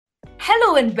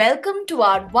Hello and welcome to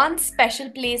our One Special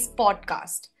Place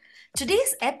podcast.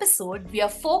 Today's episode, we are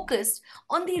focused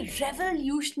on the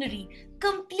revolutionary,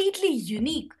 completely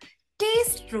unique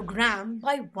taste program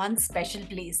by One Special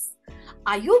Place.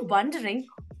 Are you wondering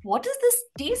what is this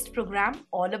taste program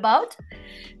all about?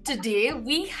 Today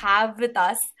we have with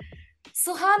us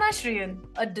Suhana Shriyan,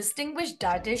 a distinguished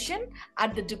dietitian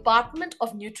at the Department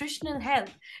of Nutritional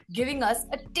Health, giving us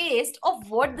a taste of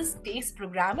what this taste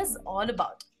program is all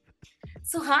about.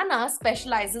 Suhana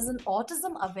specializes in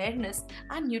autism awareness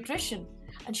and nutrition,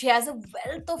 and she has a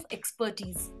wealth of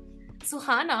expertise.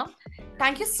 Suhana,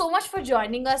 thank you so much for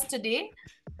joining us today.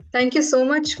 Thank you so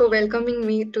much for welcoming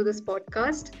me to this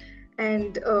podcast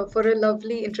and for a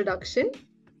lovely introduction.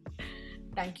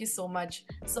 Thank you so much.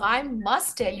 So, I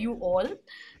must tell you all,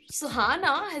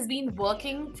 Suhana has been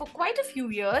working for quite a few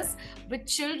years with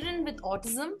children with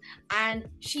autism, and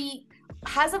she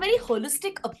has a very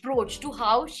holistic approach to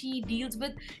how she deals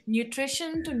with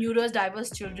nutrition to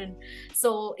neurodiverse children.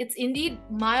 So, it's indeed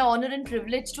my honor and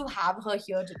privilege to have her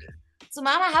here today. So,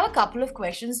 ma'am, I have a couple of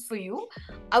questions for you.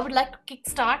 I would like to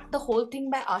kickstart the whole thing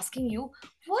by asking you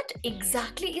what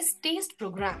exactly is TASTE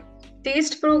program?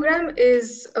 TASTE program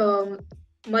is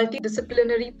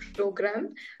multidisciplinary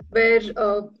program where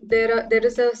there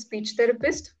is a speech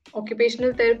therapist,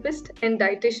 occupational therapist, and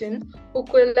dietitian who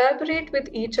collaborate with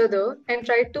each other and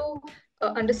try to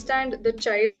understand the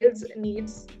child's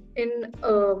needs in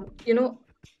a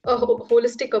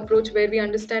holistic approach where we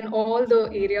understand all the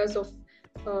areas of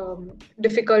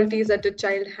difficulties that a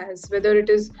child has, whether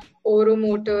it is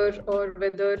oromotor or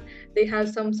whether they have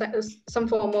some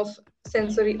form of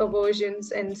sensory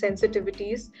aversions and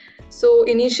sensitivities. So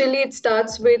initially, it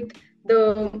starts with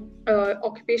the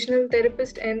occupational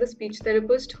therapist and the speech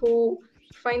therapist who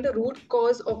find the root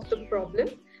cause of the problem,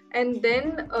 and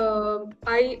then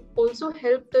I also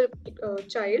help the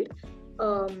child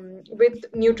with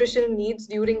nutritional needs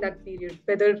during that period,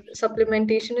 whether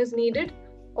supplementation is needed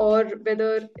or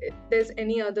whether there's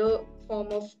any other form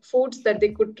of foods that they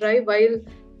could try while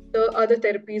the other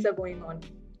therapies are going on.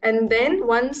 And then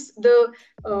once the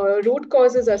root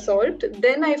causes are solved,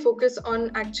 then I focus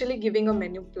on actually giving a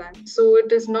menu plan. So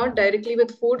it is not directly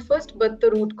with food first, but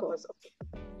the root cause of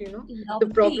the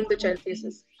problem Lovely. the child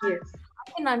faces. Yes.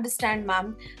 I can understand,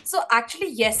 ma'am. So, actually,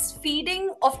 yes,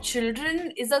 feeding of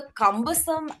children is a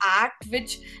cumbersome act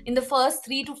which, in the first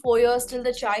 3 to 4 years, till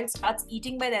the child starts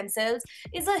eating by themselves,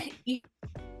 is a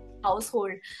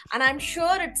household. And I'm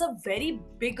sure it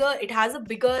has a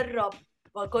bigger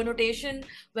connotation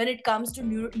when it comes to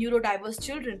neurodiverse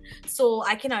children. So,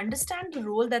 I can understand the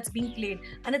role that's being played.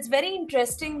 And it's very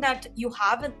interesting that you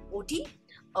have an OT,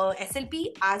 SLP,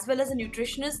 as well as a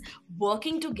nutritionist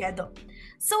working together.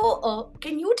 So,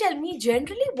 can you tell me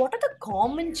generally what are the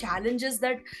common challenges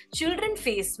that children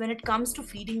face when it comes to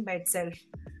feeding by itself?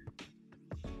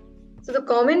 So the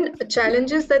common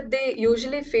challenges that they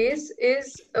usually face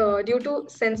is due to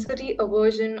sensory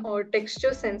aversion or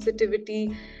texture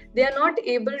sensitivity. They are not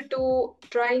able to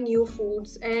try new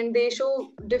foods and they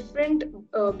show different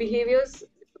behaviors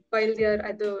while they are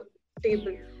at the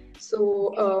table.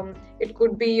 So it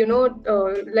could be,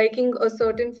 liking a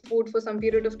certain food for some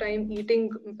period of time,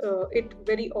 eating it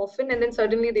very often, and then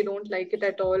suddenly they don't like it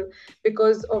at all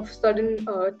because of sudden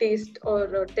taste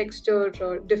or texture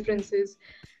differences,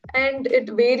 and it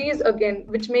varies again,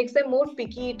 which makes them more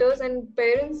picky eaters, and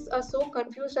parents are so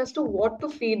confused as to what to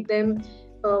feed them.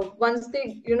 Once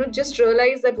they just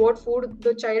realize that what food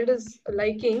the child is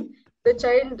liking, the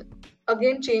child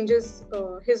again changes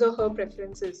his or her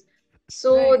preferences. Right.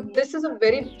 So this is a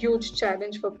very huge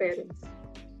challenge for parents.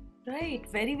 Right,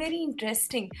 very, very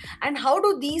interesting. And how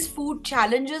do these food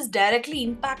challenges directly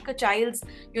impact a child's,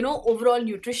 overall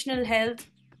nutritional health?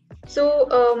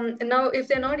 So now, if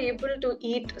they're not able to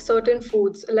eat certain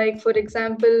foods, like for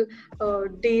example,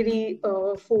 dairy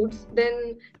foods,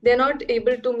 then they're not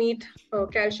able to meet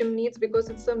calcium needs because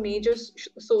it's a major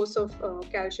source of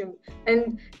calcium.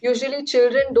 And usually,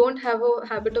 children don't have a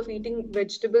habit of eating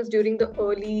vegetables during the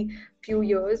early few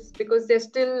years because they're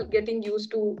still getting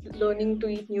used to learning to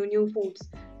eat new foods.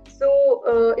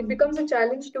 So it becomes a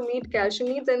challenge to meet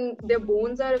calcium needs, and their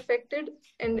bones are affected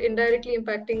and indirectly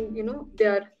impacting,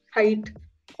 their height.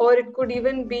 Or it could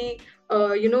even be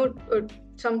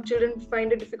some children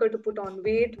find it difficult to put on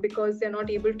weight because they're not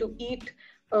able to eat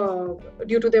uh,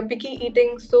 due to their picky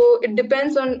eating. So it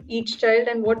depends on each child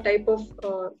and what type of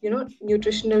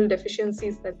nutritional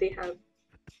deficiencies that they have.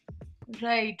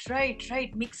 Right, right,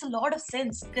 right. Makes a lot of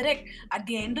sense. Correct. At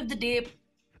the end of the day,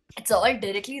 it's all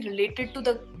directly related to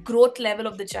the growth level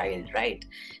of the child, right?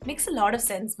 Makes a lot of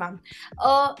sense, ma'am.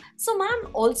 So ma'am,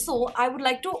 also I would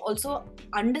like to also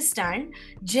understand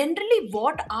generally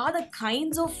what are the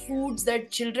kinds of foods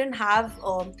that children have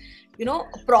a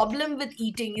problem with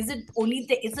eating. Is it only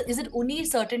is it only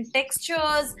certain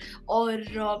textures, or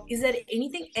is there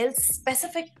anything else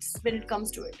specific when it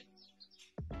comes to it?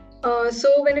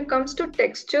 So when it comes to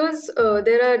textures,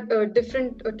 there are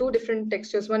different two different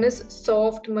textures. One is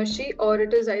soft, mushy, or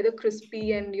it is either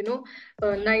crispy and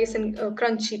nice and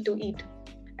crunchy to eat.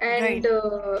 And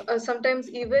Right. sometimes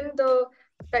even the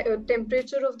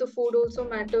temperature of the food also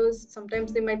matters.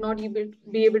 Sometimes they might not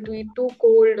be able to eat too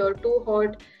cold or too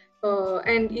hot,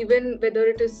 and even whether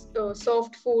it is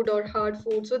soft food or hard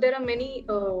food. So there are many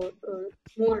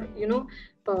more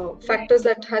Right. factors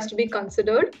that has to be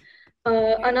considered.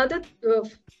 Another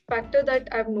factor that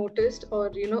I've noticed,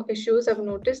 or issues I've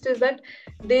noticed, is that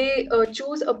they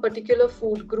choose a particular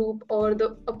food group or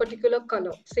a particular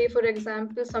color. Say, for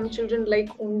example, some children like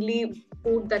only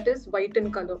food that is white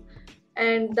in color,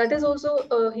 and that is also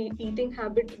a eating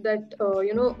habit that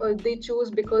they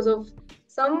choose because of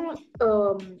some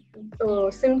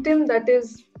symptom that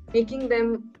is making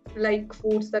them like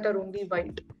foods that are only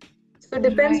white. So it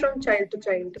depends Right. from child to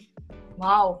child.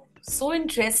 Wow, so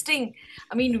interesting.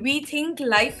 I mean, we think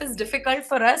life is difficult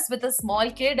for us with a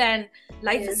small kid, and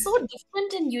life is so Yes.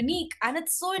 different and unique. And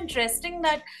it's so interesting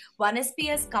that 1SP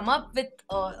has come up with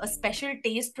a special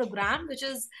taste program which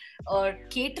is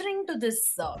catering to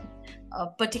this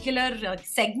particular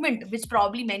segment, which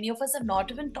probably many of us have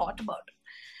not even thought about.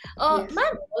 Yes.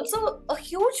 Ma'am, also a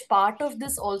huge part of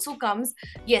this also comes.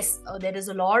 Yes, there is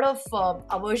a lot of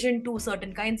aversion to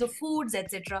certain kinds of foods,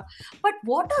 etc. But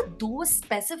what are those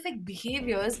specific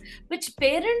behaviors which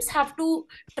parents have to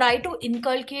try to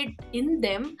inculcate in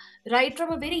them right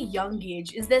from a very young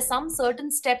age? Is there some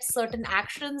certain steps, certain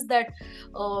actions that,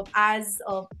 as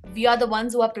we are the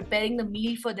ones who are preparing the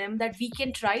meal for them, that we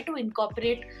can try to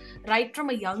incorporate right from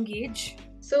a young age?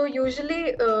 So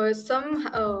usually, some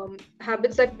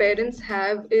habits that parents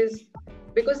have is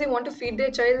because they want to feed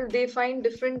their child, they find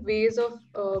different ways of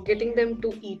getting them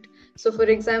to eat. So, for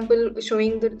example,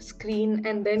 showing the screen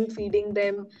and then feeding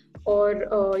them, or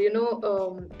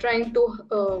trying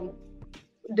to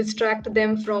distract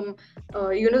them from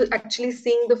actually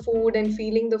seeing the food and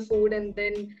feeling the food, and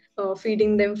then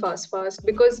feeding them fast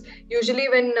because usually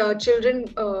when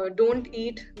children don't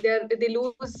eat, they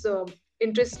lose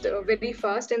interest very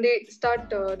fast, and they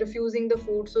start refusing the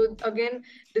food. So again,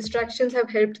 distractions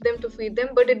have helped them to feed them,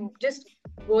 but it just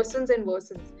worsens and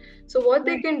worsens. So what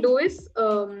they Right. can do is,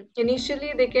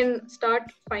 initially they can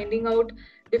start finding out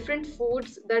different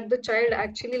foods that the child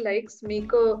actually likes,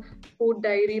 make a food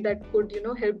diary that could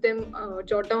help them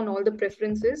jot down all the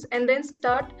preferences, and then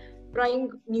start trying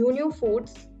new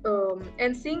foods,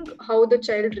 and seeing how the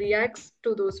child reacts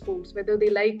to those foods, whether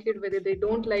they like it, whether they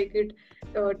don't like it,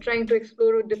 trying to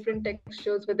explore different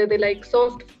textures, whether they like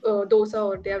soft dosa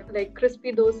or they have like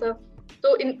crispy dosa.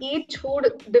 So in each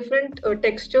food, different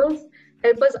textures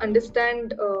help us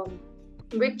understand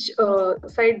which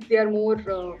side they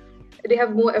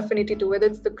have more affinity to, whether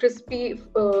it's the crispy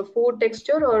food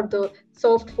texture or the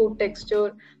soft food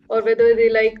texture, or whether they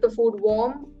like the food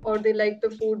warm or they like the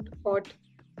food hot.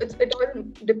 It all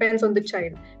depends on the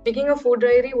child. Making a food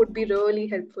diary would be really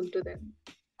helpful to them.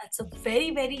 That's a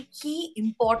very, very key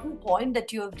important point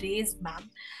that you have raised, ma'am.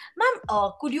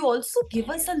 Ma'am, could you also give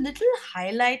us a little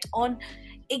highlight on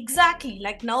exactly,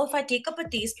 like now, if I take up a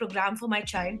taste program for my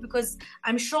child, because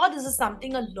I'm sure this is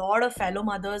something a lot of fellow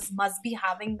mothers must be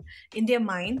having in their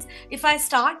minds. If I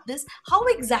start this, how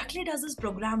exactly does this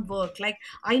program work? Like,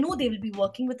 I know they will be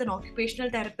working with an occupational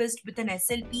therapist, with an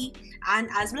SLP, and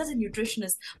as well as a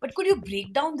nutritionist. But could you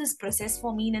break down this process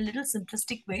for me in a little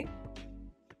simplistic way?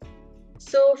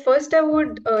 So first, I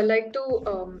would like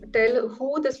to tell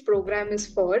who this program is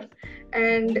for,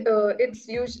 and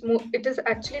it is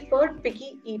actually for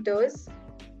picky eaters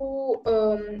who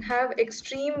have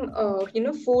extreme,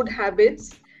 food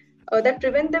habits that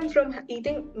prevent them from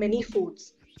eating many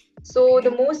foods. So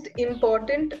the Okay. most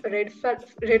important red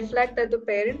flag that the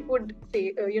parent would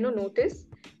notice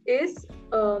is,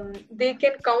 they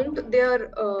can count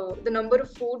the number of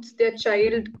foods their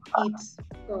child eats,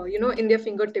 in their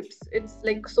fingertips. It's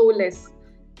like so less.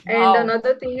 And Wow.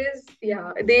 another thing is,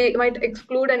 yeah, they might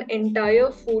exclude an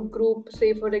entire food group.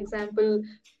 Say, for example,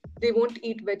 they won't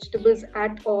eat vegetables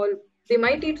at all. They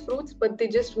might eat fruits, but they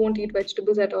just won't eat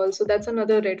vegetables at all. So that's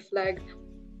another red flag,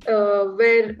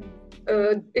 where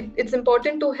it's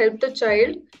important to help the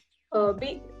child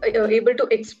be able to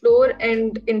explore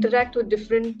and interact with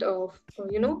different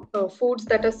foods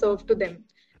that are served to them.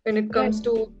 when it Right. comes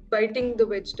to biting the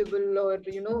vegetable,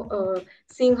 or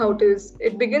seeing how it is.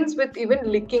 It begins with even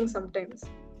licking sometimes.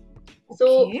 So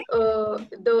Okay.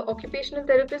 the occupational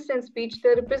therapist and speech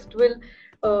therapist will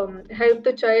help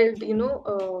the child,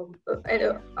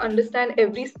 understand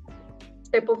every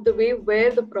step of the way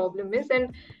where the problem is,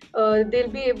 and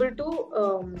they'll be able to,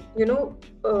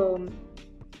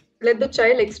 let the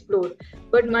child explore.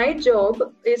 But my job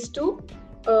is to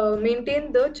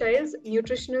maintain the child's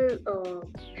nutritional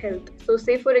health. So,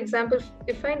 say for example,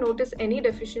 if I notice any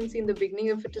deficiency in the beginning,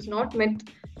 if it is not met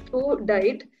through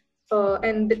diet,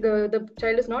 and the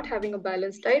child is not having a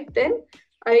balanced diet, then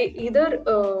I either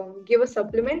give a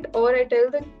supplement, or I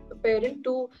tell the parent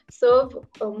to serve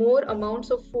more amounts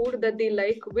of food that they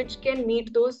like, which can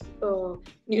meet those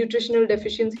nutritional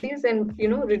deficiencies, and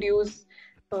reduce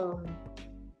um,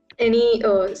 any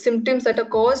symptoms that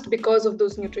are caused because of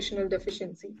those nutritional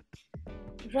deficiency.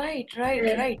 Right, right,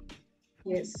 Yeah. right.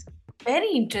 Yes.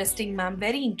 Very interesting, ma'am.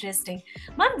 Very interesting.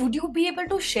 Ma'am, would you be able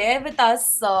to share with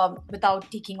us, without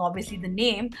taking obviously the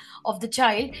name of the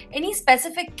child, any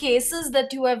specific cases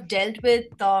that you have dealt with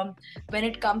when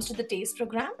it comes to the taste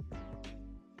program?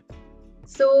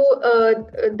 So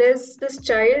there's this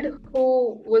child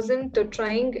who wasn't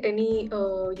trying any,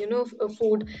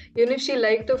 food. Even if she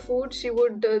liked the food, she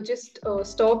would just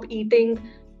stop eating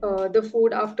the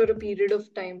food after a period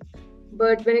of time.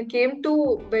 But when it came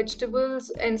to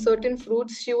vegetables and certain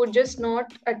fruits, she would just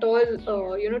not at all,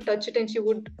 touch it, and she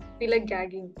would feel like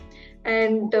gagging.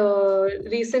 And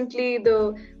recently,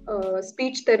 the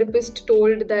speech therapist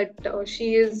told that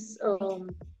she is,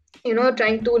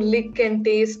 trying to lick and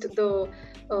taste the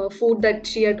food that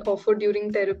she had offered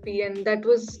during therapy, and that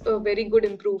was a very good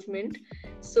improvement.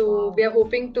 So Wow. we are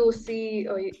hoping to see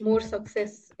more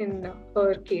success in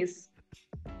her case.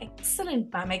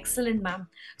 Excellent, ma'am. Excellent, ma'am.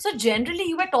 So, generally,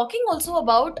 you were talking also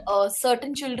about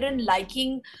certain children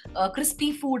liking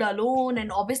crispy food alone,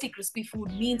 and obviously, crispy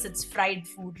food means it's fried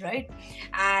food, right?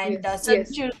 And Yes, certain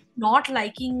yes. children not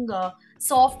liking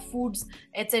soft foods,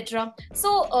 etc.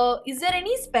 So, is there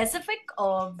any specific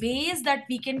ways that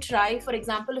we can try? For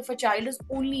example, if a child is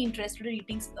only interested in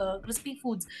eating crispy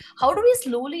foods, how do we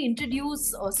slowly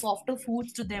introduce softer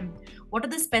foods to them? What are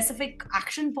the specific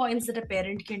action points that a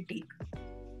parent can take?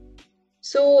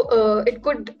 So it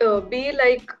could be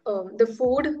like the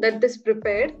food that is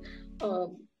prepared. Uh,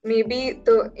 Maybe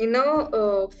the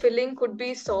inner filling could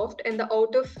be soft and the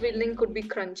outer filling could be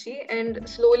crunchy. And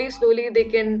slowly, they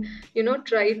can,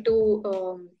 try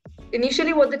to.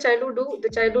 Initially, what the child would do, the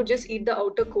child would just eat the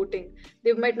outer coating.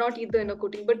 They might not eat the inner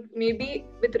coating, but maybe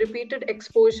with repeated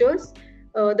exposures,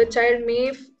 the child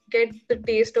may get the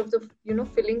taste of the,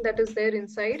 filling that is there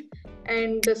inside,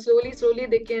 and slowly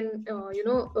they can,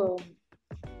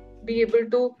 be able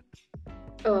to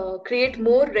create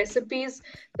more recipes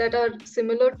that are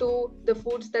similar to the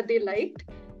foods that they liked,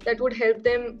 that would help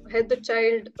the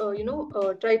child,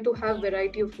 try to have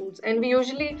variety of foods. And we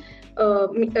usually,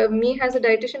 me as a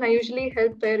dietitian, I usually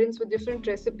help parents with different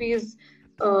recipes.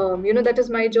 That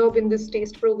is my job in this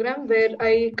taste program, where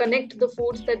I connect the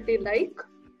foods that they like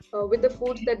with the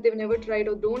foods that they've never tried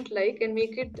or don't like, and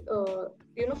make it,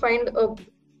 find a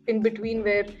in between,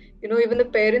 where even the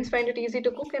parents find it easy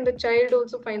to cook, and the child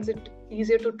also finds it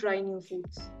easier to try new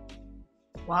foods.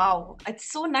 Wow,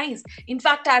 it's so nice. In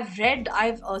fact, I've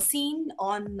seen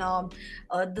on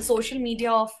the social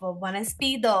media of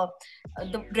 1SP the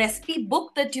recipe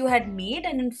book that you had made,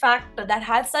 and in fact, that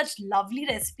had such lovely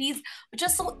recipes which are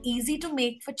so easy to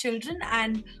make for children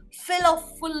and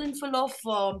full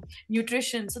of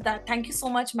nutrition. So that thank you so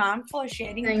much, ma'am, for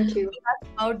sharing Thank you. with us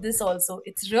about this. Also,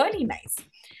 it's really nice.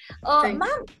 Thanks.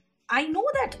 Ma'am, I know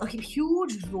that a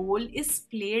huge role is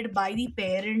played by the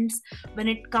parents when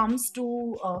it comes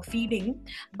to feeding,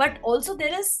 but also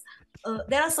there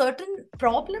are certain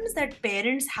problems that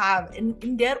parents have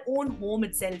in their own home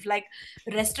itself, like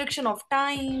restriction of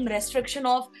time, restriction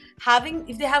of having,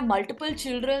 if they have multiple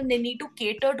children, they need to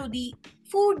cater to the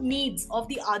food needs of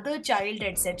the other child,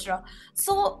 etc.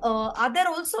 So, are there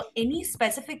also any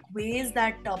specific ways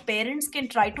that parents can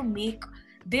try to make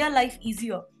their life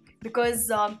easier? Because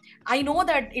I know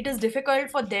that it is difficult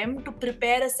for them to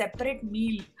prepare a separate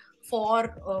meal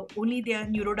for only their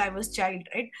neurodiverse child,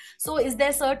 right? So is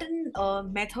there certain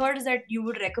methods that you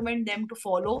would recommend them to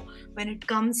follow when it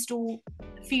comes to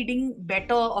feeding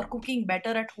better or cooking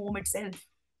better at home itself?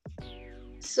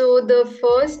 So the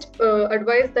first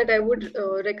advice that I would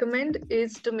recommend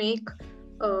is to make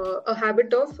a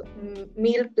habit of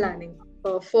meal planning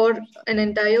for an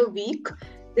entire week.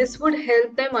 This would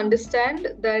help them understand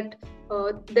that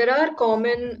there are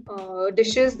common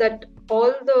dishes that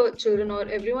all the children or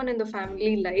everyone in the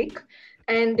family like,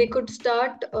 and they could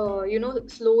start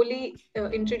slowly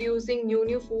introducing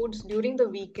new foods during the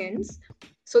weekends,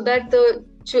 so that the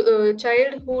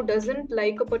child who doesn't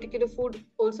like a particular food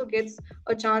also gets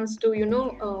a chance to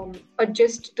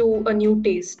adjust to a new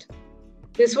taste.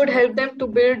 This would help them to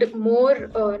build more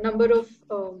number of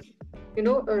you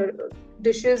know uh,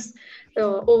 dishes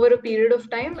over a period of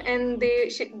time, and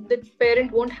the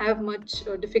parent won't have much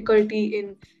difficulty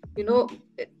in you know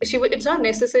it's not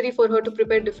necessary for her to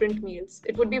prepare different meals.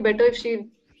 It would be better if she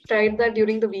tried that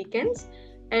during the weekends,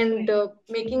 and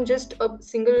making just a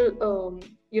single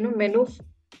menu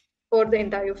for the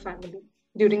entire family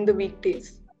during the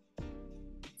weekdays.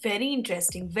 Very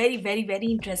interesting. Very, very, very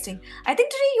interesting. I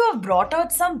think today you have brought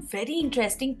out some very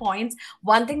interesting points.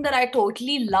 One thing that I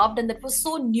totally loved and that was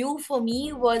so new for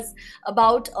me was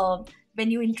about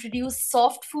when you introduce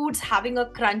soft foods having a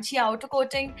crunchy outer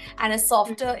coating and a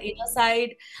softer inner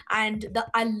side. And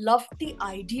I loved the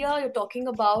idea you're talking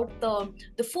about,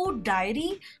 the food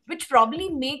diary, which probably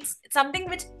makes something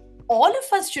which all of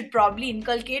us should probably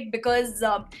inculcate, because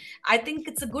I think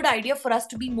it's a good idea for us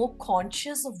to be more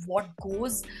conscious of what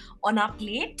goes on our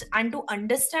plate and to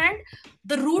understand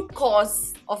the root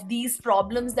cause of these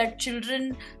problems that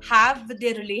children have with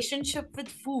their relationship with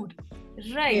food.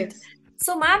 Right. Yes.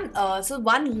 So, ma'am, so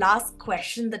one last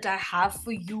question that I have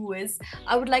for you is,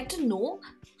 I would like to know,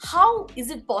 how is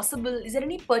it possible? Is there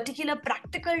any particular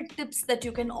practical tips that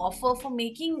you can offer for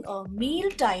making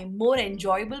meal time more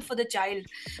enjoyable for the child?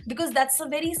 Because that's a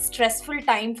very stressful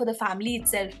time for the family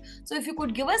itself. So, if you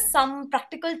could give us some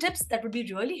practical tips, that would be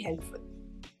really helpful.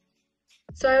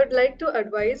 So I would like to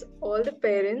advise all the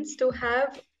parents to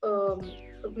have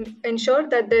ensure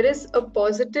that there is a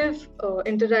positive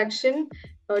interaction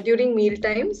during meal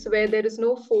times, where there is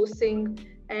no forcing,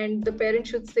 and the parent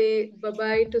should say bye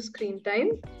bye to screen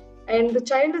time, and the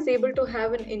child is able to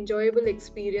have an enjoyable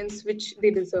experience which they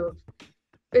deserve.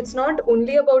 It's not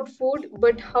only about food,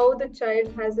 but how the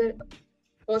child has a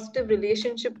positive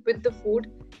relationship with the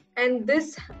food, and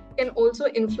this can also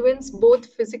influence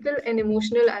both physical and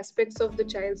emotional aspects of the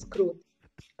child's growth.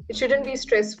 It shouldn't be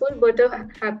stressful, but a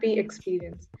happy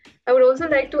experience. I would also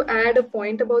like to add a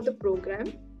point about the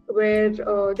program, where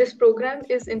this program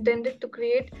is intended to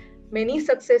create many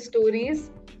success stories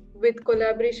with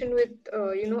collaboration with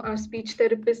our speech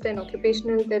therapist and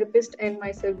occupational therapist and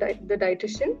myself, the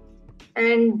dietitian.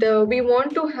 And we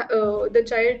want the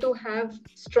child to have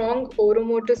strong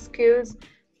oromotor skills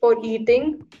for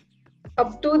eating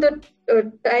up to the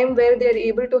time where they are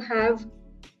able to have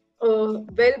a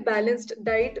well balanced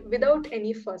diet without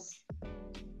any fuss,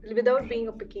 without being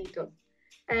a picky eater.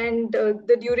 And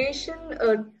the duration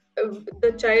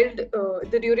the child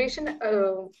the duration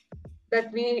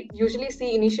that we usually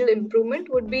see initial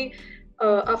improvement would be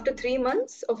after 3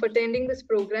 months of attending this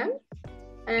program.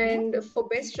 Okay. And for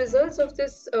best results of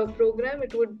this program,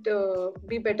 it would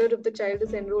be better if the child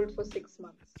is enrolled for 6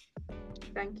 months.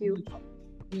 Thank you.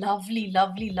 Lovely,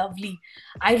 lovely, lovely.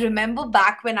 I remember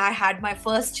back when I had my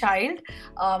first child,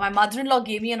 my mother in law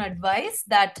gave me an advice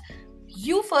that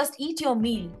you first eat your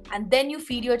meal and then you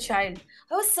feed your child.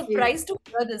 I was Yes. surprised to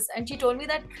hear this, and she told me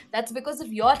that that's because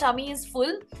if your tummy is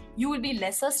full, you will be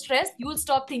lesser stressed. You will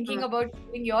stop thinking Uh, about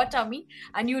filling your tummy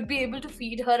and you would be able to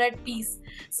feed her at peace.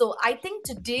 So I think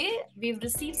today we've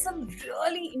received some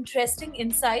really interesting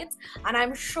insights, and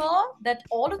I'm sure that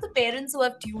all of the parents who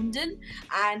have tuned in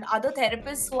and other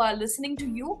therapists who are listening to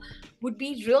you would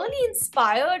be really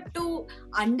inspired to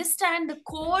understand the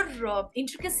core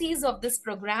intricacies of this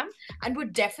program, and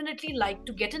would definitely like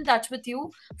to get in touch with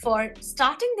you for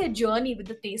starting their journey with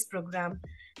the TASTE program.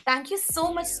 Thank you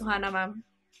so much, Suhana ma'am.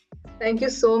 Thank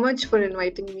you so much for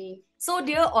inviting me. So,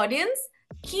 dear audience,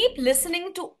 keep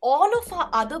listening to all of our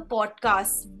other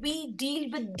podcasts. We deal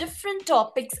with different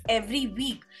topics every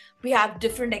week. We have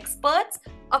different experts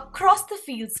across the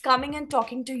fields coming and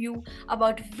talking to you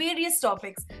about various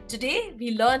topics. Today,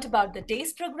 we learned about the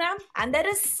TASTE program, and there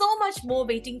is so much more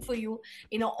waiting for you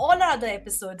in all our other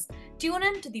episodes. Tune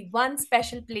in to the One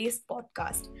Special Place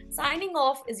podcast. Signing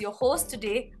off is your host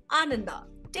today, Ananda.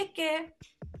 Take care.